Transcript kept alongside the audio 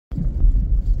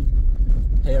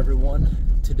Hey everyone,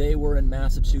 today we're in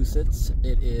Massachusetts.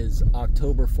 It is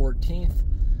October 14th,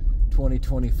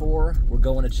 2024. We're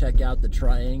going to check out the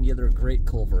Triangular Great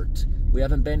Culvert. We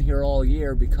haven't been here all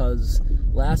year because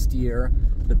last year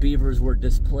the Beavers were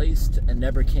displaced and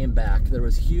never came back. There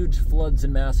was huge floods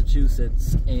in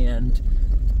Massachusetts, and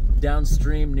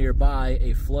downstream nearby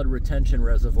a flood retention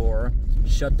reservoir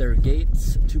shut their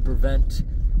gates to prevent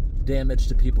damage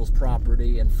to people's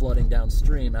property and flooding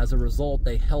downstream. As a result,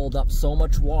 they held up so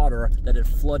much water that it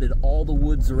flooded all the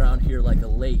woods around here like a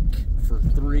lake for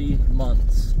 3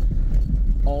 months.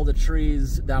 All the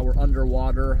trees that were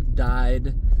underwater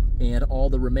died, and all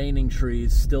the remaining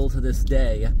trees, still to this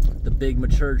day, the big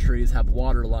mature trees have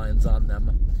water lines on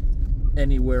them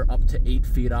anywhere up to 8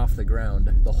 feet off the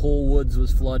ground. The whole woods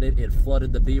was flooded. It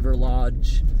flooded the beaver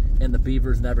lodge, and the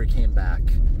beavers never came back.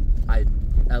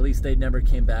 At least they never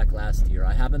came back last year.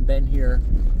 I haven't been here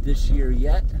this year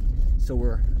yet, so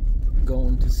we're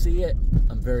going to see it.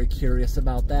 I'm very curious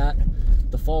about that.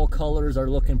 The fall colors are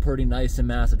looking pretty nice in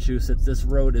Massachusetts. This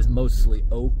road is mostly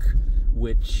oak,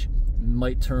 which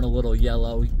might turn a little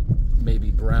yellow,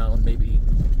 maybe brown, maybe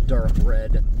dark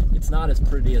red. It's not as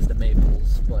pretty as the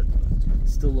maples, but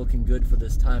still looking good for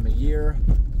this time of year.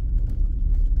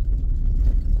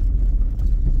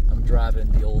 I'm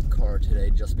driving the old car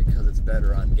today just because it's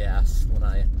better on gas when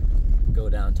I go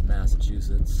down to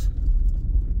Massachusetts.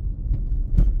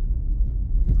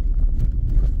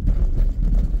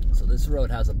 So this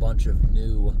road has a bunch of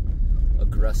new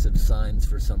aggressive signs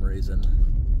for some reason.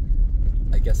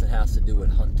 I guess it has to do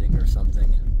with hunting or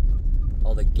something.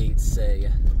 All the gates say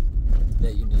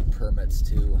that you need permits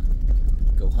to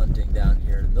go hunting down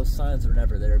here, and those signs were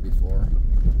never there before.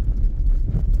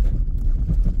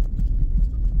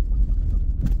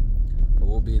 But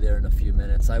we'll be there in a few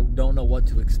minutes. I don't know what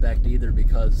to expect either,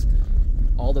 because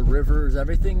all the rivers,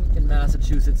 everything in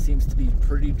Massachusetts seems to be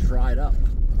pretty dried up.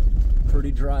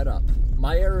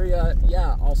 My area,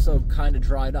 yeah, also kind of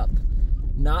dried up.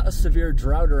 Not a severe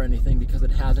drought or anything because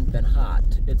it hasn't been hot.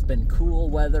 It's been cool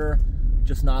weather,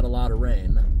 just not a lot of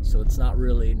rain. So it's not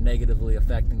really negatively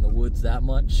affecting the woods that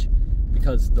much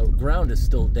because the ground is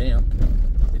still damp.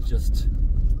 It just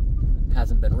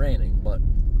hasn't been raining, but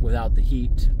without the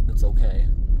heat, it's okay.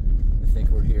 I think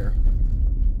we're here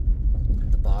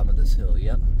at the bottom of this hill.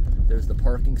 Yep, there's the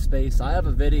parking space. I have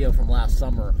a video from last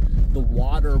summer. The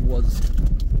water was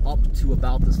up to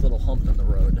about this little hump in the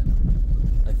road,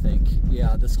 I think.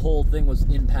 Yeah, this whole thing was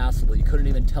impassable. You couldn't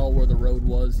even tell where the road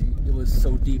was. It was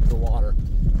so deep, the water.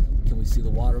 Can we see the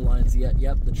water lines yet?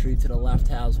 Yep, the tree to the left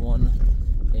has one.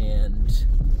 And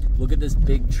look at this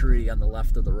big tree on the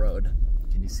left of the road.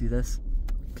 Can you see this?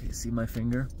 Can you see my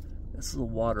finger? This is a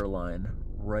water line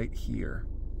right here.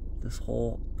 This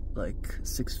whole, like,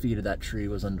 6 feet of that tree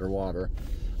was underwater.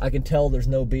 I can tell there's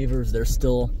no beavers. They're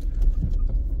still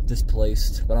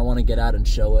displaced, but I want to get out and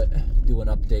show it, do an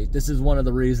update. This is one of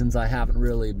the reasons I haven't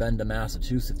really been to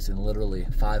Massachusetts in literally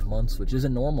 5 months, which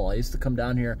isn't normal. I used to come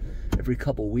down here every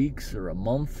couple weeks or a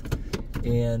month,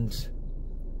 and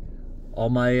all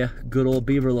my good old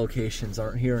beaver locations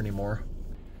aren't here anymore.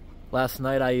 Last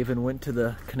night I even went to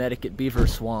the Connecticut beaver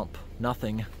swamp.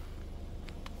 Nothing.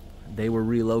 They were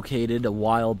relocated a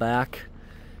while back.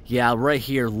 Yeah, right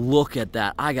here, look at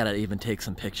that. I gotta even take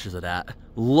some pictures of that.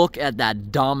 Look at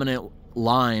that dominant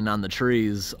line on the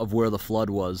trees of where the flood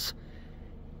was.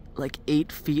 Like 8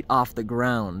 feet off the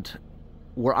ground.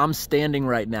 Where I'm standing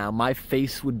right now, my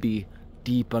face would be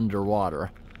deep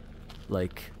underwater.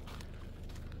 Like,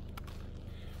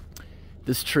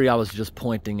 this tree I was just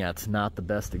pointing at's not the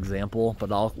best example,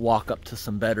 but I'll walk up to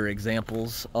some better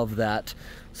examples of that.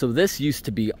 So this used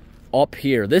to be up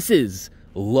here. This is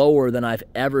lower than I've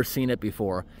ever seen it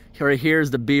before. Here's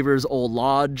the Beavers' old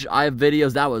lodge. I have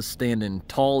videos that was standing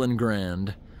tall and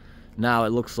grand. Now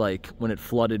it looks like when it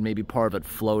flooded, maybe part of it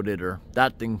floated, or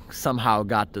that thing somehow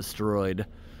got destroyed.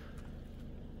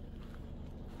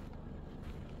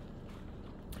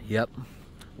 Yep,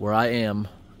 where I am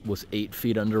was 8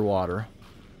 feet underwater.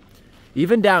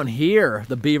 Even down here,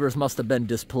 the beavers must have been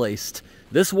displaced.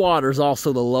 This water's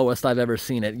also the lowest I've ever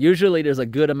seen it. Usually there's a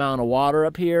good amount of water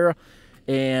up here,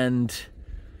 and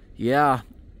yeah,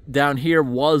 down here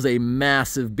was a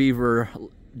massive beaver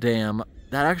dam.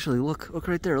 That actually, look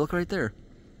right there, look right there.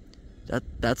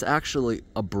 That's actually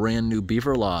a brand new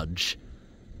beaver lodge.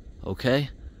 Okay?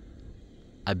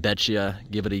 I bet you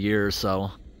give it a year or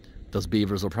so, those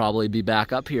beavers will probably be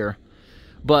back up here.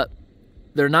 But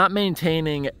they're not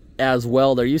maintaining as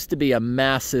well. There used to be a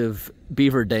massive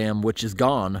beaver dam, which is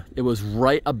gone. It was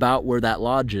right about where that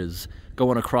lodge is,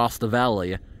 going across the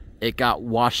valley. It got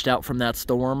washed out from that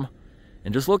storm.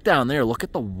 And just look down there, look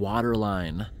at the water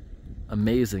line.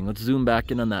 amazing. Let's zoom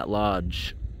back in on that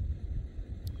lodge.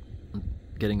 I'm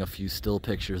getting a few still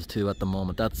pictures too at the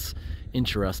moment. That's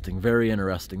interesting, very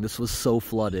interesting. This was so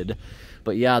flooded.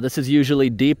 But yeah, this is usually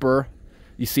deeper.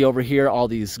 You see over here all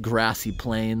these grassy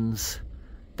plains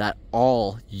that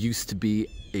all used to be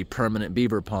a permanent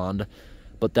beaver pond.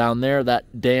 But down there,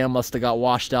 that dam must have got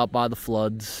washed out by the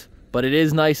floods. But it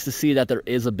is nice to see that there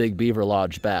is a big beaver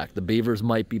lodge back. The beavers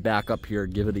might be back up here,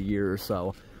 give it a year or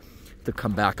so to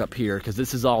come back up here, because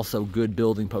this is also good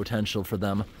building potential for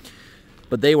them.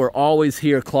 But they were always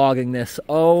here clogging this.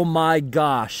 Oh my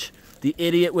gosh, the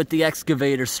idiot with the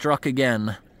excavator struck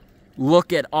again.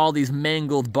 Look at all these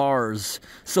mangled bars.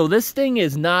 So this thing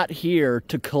is not here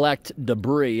to collect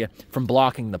debris from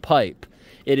blocking the pipe.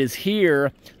 It is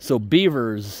here so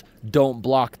beavers don't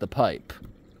block the pipe.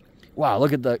 Wow,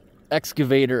 look at the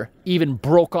excavator. Even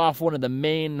broke off one of the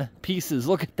main pieces.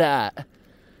 Look at that.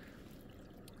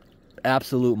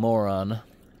 Absolute moron.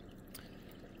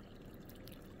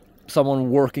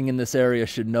 Someone working in this area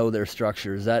should know their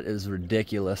structures. That is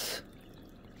ridiculous.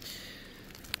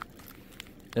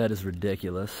 That is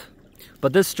ridiculous.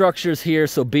 But this structure is here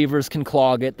so beavers can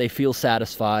clog it. They feel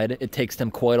satisfied. It takes them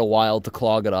quite a while to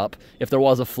clog it up. If there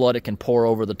was a flood, it can pour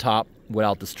over the top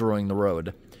without destroying the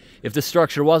road. If this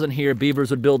structure wasn't here,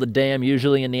 beavers would build a dam,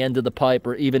 usually in the end of the pipe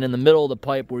or even in the middle of the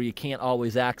pipe where you can't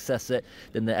always access it.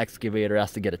 Then the excavator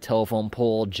has to get a telephone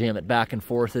pole, jam it back and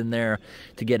forth in there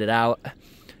to get it out.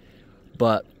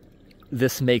 But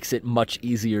this makes it much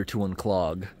easier to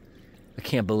unclog. I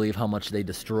can't believe how much they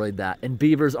destroyed that. And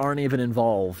beavers aren't even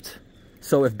involved.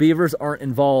 So if beavers aren't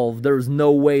involved, there's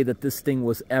no way that this thing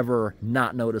was ever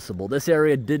not noticeable. This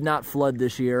area did not flood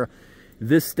this year.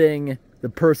 This thing, the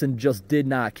person just did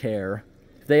not care.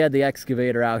 If they had the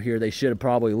excavator out here, they should have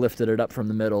probably lifted it up from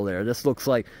the middle there. This looks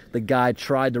like the guy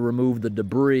tried to remove the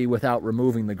debris without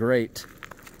removing the grate.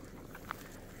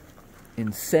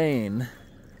 Insane.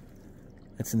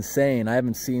 It's insane. I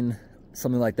haven't seen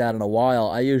something like that in a while.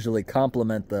 I usually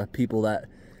compliment the people that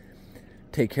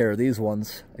take care of these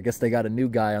ones. I guess they got a new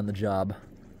guy on the job.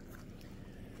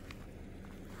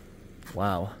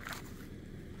 Wow.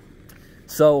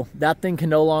 So that thing can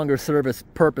no longer serve its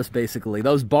purpose, basically.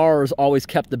 Those bars always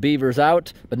kept the beavers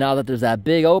out, but now that there's that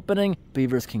big opening,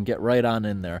 beavers can get right on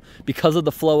in there. Because of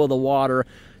the flow of the water,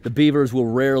 the beavers will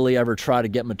rarely ever try to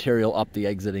get material up the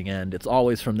exiting end. It's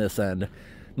always from this end.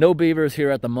 No beavers here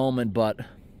at the moment, but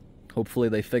hopefully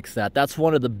they fix that. That's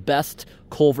one of the best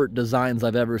culvert designs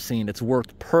I've ever seen. It's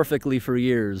worked perfectly for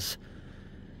years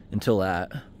until that.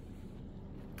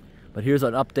 But here's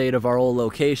an update of our old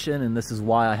location, and this is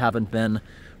why I haven't been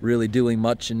really doing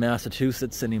much in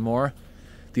Massachusetts anymore.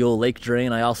 The old lake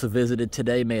drain I also visited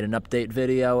today, made an update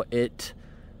video.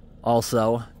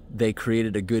 They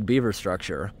created a good beaver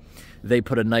structure. They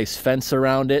put a nice fence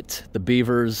around it. The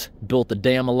beavers built a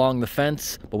dam along the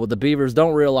fence, but what the beavers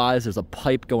don't realize, there's a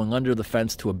pipe going under the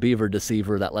fence to a beaver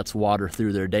deceiver that lets water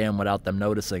through their dam without them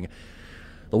noticing.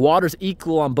 The water's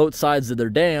equal on both sides of their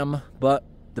dam, but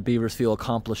the beavers feel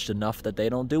accomplished enough that they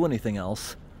don't do anything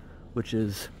else, which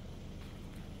is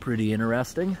pretty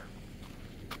interesting.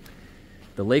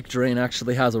 The lake drain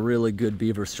actually has a really good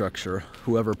beaver structure.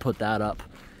 Whoever put that up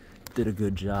did a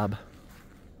good job.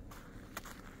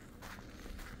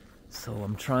 So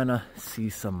I'm trying to see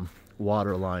some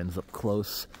water lines up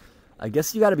close. I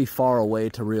guess you got to be far away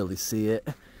to really see it.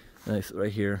 Nice,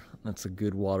 right here. That's a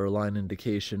good water line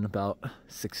indication, about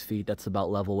 6 feet. That's about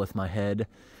level with my head.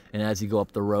 And as you go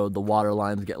up the road, the water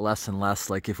lines get less and less.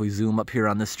 Like if we zoom up here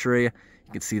on this tree,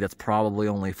 you can see that's probably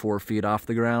only 4 feet off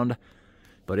the ground.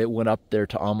 But it went up there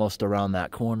to almost around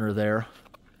that corner there.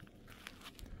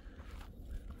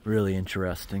 Really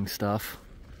interesting stuff.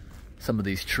 Some of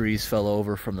these trees fell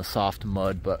over from the soft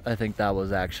mud, but I think that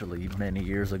was actually many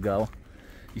years ago.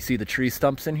 You see the tree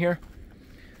stumps in here?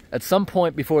 At some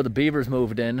point before the beavers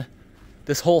moved in,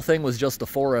 this whole thing was just a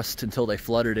forest until they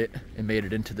flooded it and made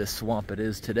it into this swamp it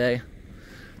is today.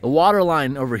 The water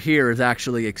line over here is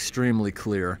actually extremely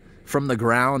clear. From the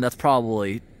ground, that's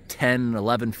probably 10,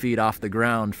 11 feet off the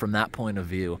ground from that point of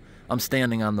view. I'm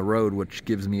standing on the road, which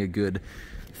gives me a good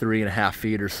 3.5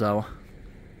 feet or so.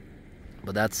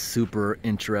 But that's super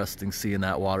interesting seeing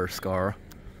that water scar.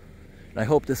 And I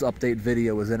hope this update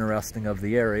video was interesting of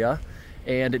the area.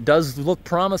 And it does look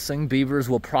promising. Beavers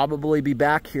will probably be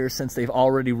back here since they've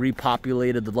already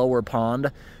repopulated the lower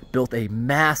pond, built a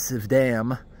massive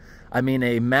dam. I mean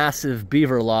a massive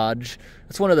beaver lodge.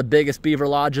 It's one of the biggest beaver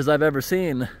lodges I've ever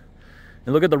seen.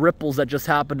 And look at the ripples that just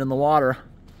happened in the water.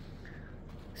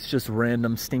 It's just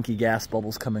random stinky gas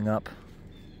bubbles coming up.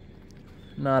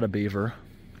 Not a beaver.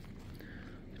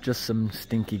 Just some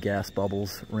stinky gas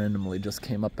bubbles randomly just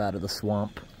came up out of the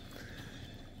swamp.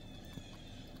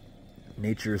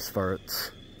 Nature's farts.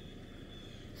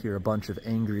 Hear a bunch of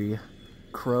angry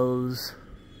crows.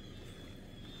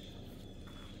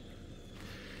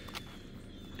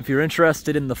 If you're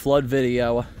interested in the flood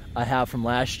video I have from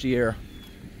last year,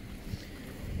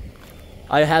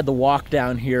 I had to walk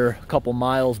down here a couple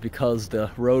miles because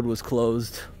the road was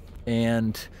closed,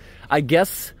 and I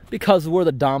guess because where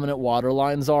the dominant water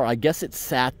lines are, I guess it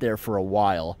sat there for a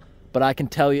while, but I can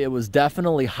tell you it was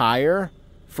definitely higher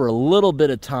for a little bit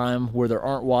of time where there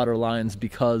aren't water lines,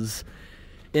 because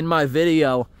in my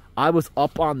video I was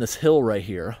up on this hill right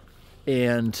here,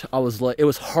 and I was like, it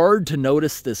was hard to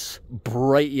notice this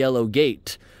bright yellow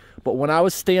gate, but when I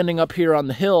was standing up here on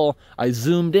the hill, I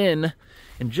zoomed in,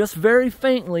 and just very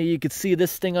faintly, you could see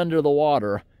this thing under the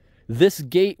water. This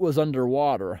gate was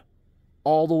underwater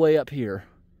all the way up here.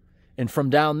 And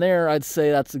from down there, I'd say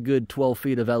that's a good 12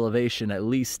 feet of elevation, at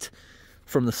least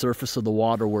from the surface of the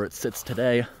water where it sits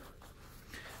today.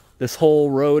 This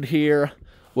whole road here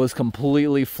was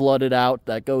completely flooded out.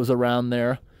 That goes around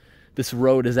there. This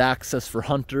road is access for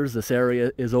hunters. This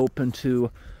area is open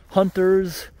to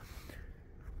hunters.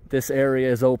 This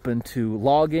area is open to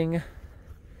logging.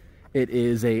 It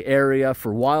is an area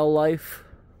for wildlife.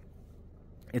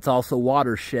 It's also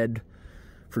watershed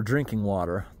for drinking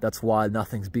water. That's why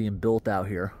nothing's being built out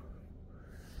here.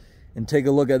 And take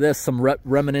a look at this, some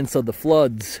remnants of the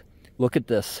floods. Look at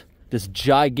this. This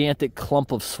gigantic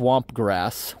clump of swamp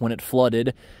grass, when it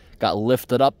flooded, got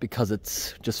lifted up because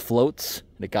it's just floats.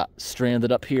 And it got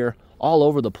stranded up here all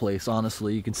over the place,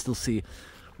 honestly. You can still see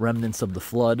remnants of the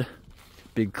flood.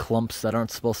 Big clumps that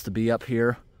aren't supposed to be up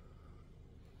here.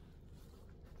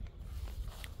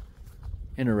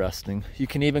 Interesting. You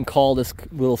can even call this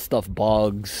little stuff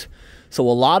bogs. So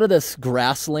a lot of this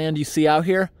grassland you see out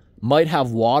here might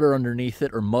have water underneath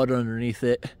it or mud underneath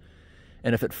it.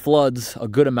 And if it floods, a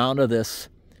good amount of this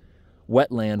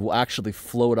wetland will actually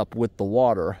float up with the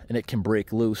water, and it can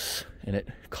break loose, and it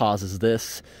causes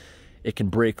this. It can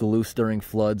break loose during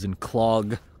floods and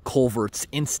clog culverts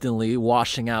instantly,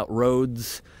 washing out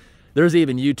roads. There's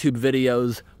even YouTube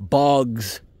videos,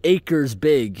 bogs acres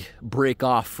big break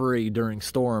off free during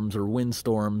storms or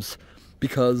windstorms,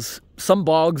 because some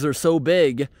bogs are so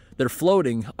big they're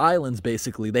floating islands.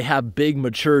 Basically, they have big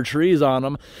mature trees on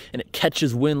them, and it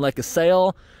catches wind like a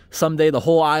sail. Someday the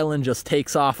whole island just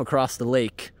takes off across the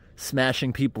lake,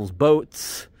 smashing people's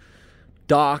boats,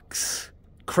 docks,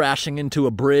 crashing into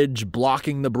a bridge,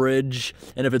 blocking the bridge.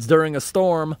 And if it's during a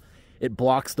storm, it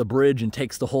blocks the bridge and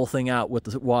takes the whole thing out with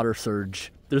the water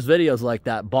surge. There's videos like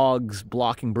that, bogs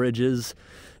blocking bridges,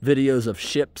 videos of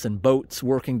ships and boats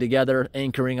working together,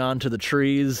 anchoring onto the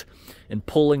trees and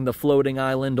pulling the floating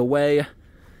island away,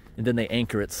 and then they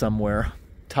anchor it somewhere,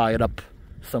 tie it up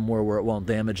somewhere where it won't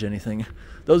damage anything.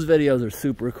 Those videos are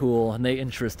super cool, and they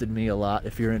interested me a lot.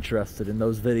 If you're interested in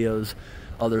those videos,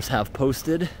 others have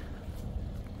posted.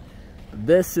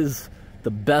 This is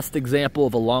the best example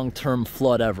of a long-term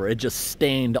flood ever. It just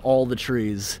stained all the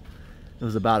trees. It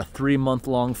was about a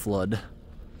 3-month-long flood.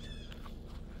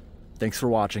 Thanks for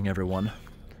watching, everyone.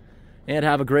 And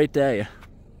have a great day.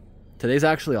 Today's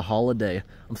actually a holiday.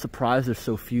 I'm surprised there's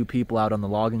so few people out on the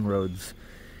logging roads.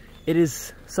 It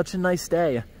is such a nice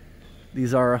day.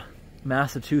 These are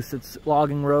Massachusetts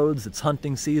logging roads. It's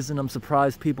hunting season. I'm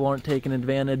surprised people aren't taking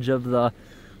advantage of the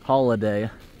holiday.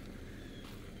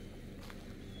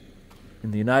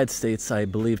 In the United States, I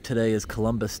believe today is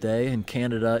Columbus Day. In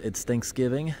Canada, it's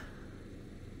Thanksgiving.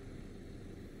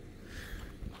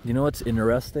 You know what's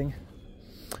interesting?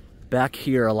 Back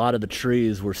here, a lot of the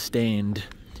trees were stained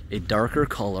a darker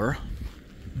color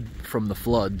from the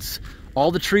floods.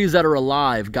 All the trees that are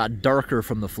alive got darker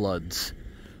from the floods.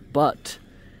 But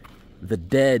the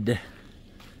dead,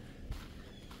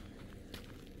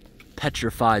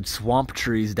 petrified swamp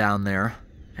trees down there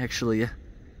actually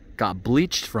got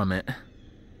bleached from it,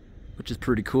 which is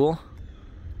pretty cool.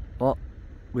 Well,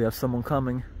 we have someone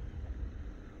coming.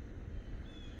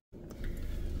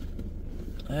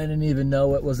 I didn't even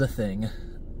know it was a thing.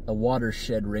 A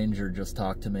watershed ranger just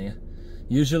talked to me.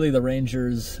 Usually the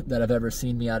rangers that have ever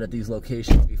seen me out at these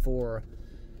locations before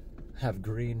have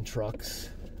green trucks,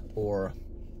 or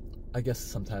I guess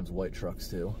sometimes white trucks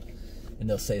too. And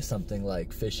they'll say something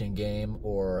like fish and game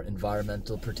or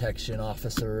environmental protection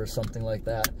officer or something like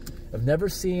that. I've never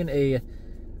seen a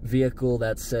vehicle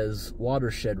that says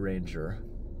watershed ranger.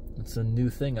 It's a new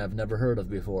thing I've never heard of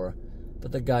before.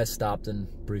 But the guy stopped and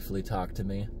briefly talked to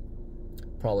me.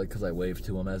 Probably because I waved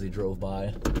to him as he drove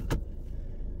by.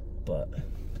 But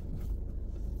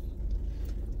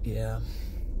yeah.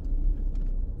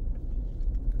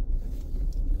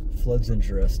 Flood's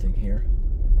interesting here.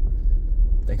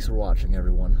 Thanks for watching,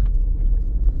 everyone.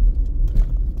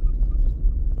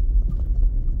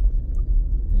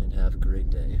 And have a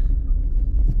great day.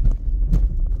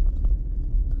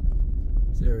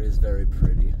 This area is very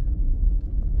pretty.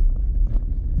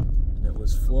 And it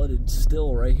was flooded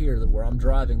still right here. Where I'm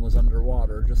driving was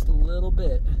underwater just a little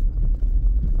bit.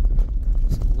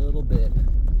 Just a little bit.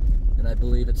 And I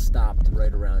believe it stopped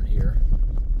right around here.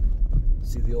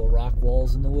 See the old rock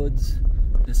walls in the woods?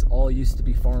 This all used to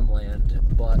be farmland,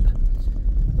 but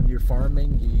when you're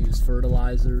farming, you use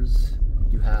fertilizers,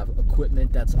 you have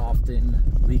equipment that's often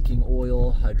leaking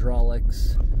oil,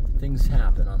 hydraulics. Things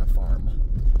happen on a farm.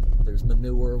 There's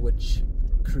manure, which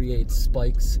creates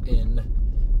spikes in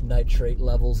nitrate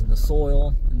levels in the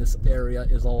soil, and this area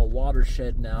is all a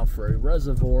watershed now for a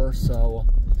reservoir, so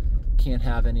can't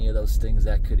have any of those things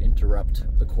that could interrupt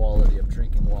the quality of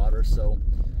drinking water. So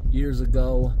years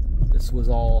ago, this was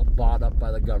all bought up by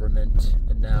the government,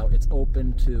 and now it's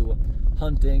open to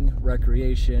hunting,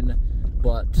 recreation,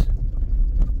 but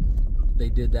they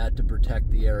did that to protect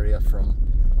the area from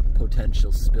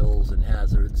potential spills and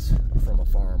hazards from a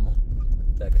farm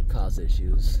that could cause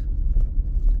issues.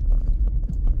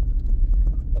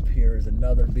 Up here is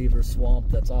another beaver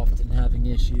swamp that's often having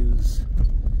issues.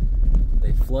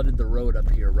 They flooded the road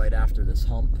up here right after this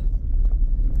hump,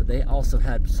 but they also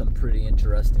had some pretty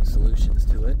interesting solutions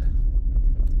to it.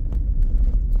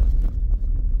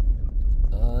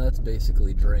 That's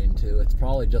basically drained too. It's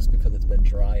probably just because it's been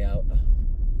dry out.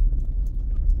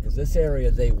 Because this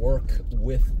area, they work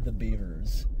with the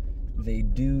beavers. They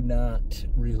do not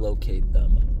relocate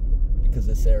them. Because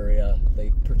this area,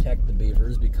 they protect the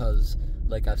beavers because,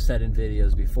 like I've said in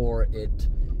videos before, it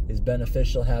is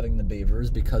beneficial having the beavers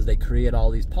because they create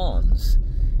all these ponds.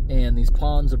 And these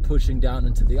ponds are pushing down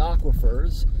into the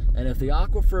aquifers. And if the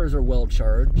aquifers are well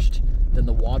charged, then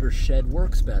the watershed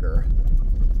works better.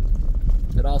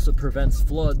 It also prevents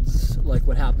floods like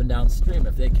what happened downstream.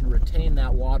 If they can retain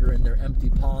that water in their empty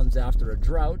ponds after a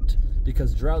drought,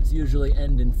 because droughts usually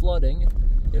end in flooding,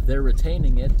 if they're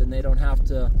retaining it, then they don't have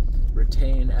to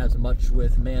retain as much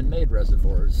with man-made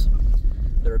reservoirs.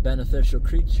 They're a beneficial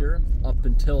creature up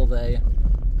until they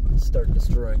start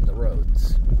destroying the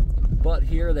roads. But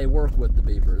here they work with the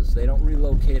beavers. They don't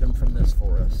relocate them from this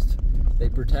forest. They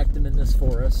protect them in this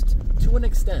forest to an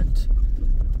extent.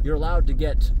 You're allowed to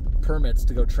get permits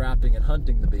to go trapping and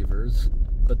hunting the beavers,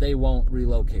 but they won't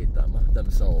relocate them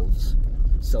themselves.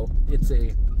 So it's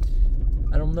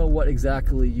I don't know what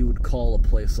exactly you would call a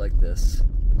place like this.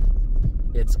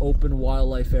 It's open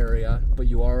wildlife area, but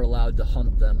you are allowed to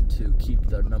hunt them to keep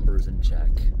their numbers in check.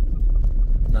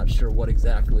 I'm not sure what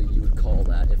exactly you would call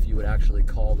that, if you would actually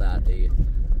call that a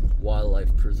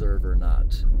wildlife preserve or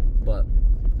not, but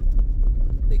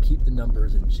they keep the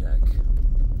numbers in check.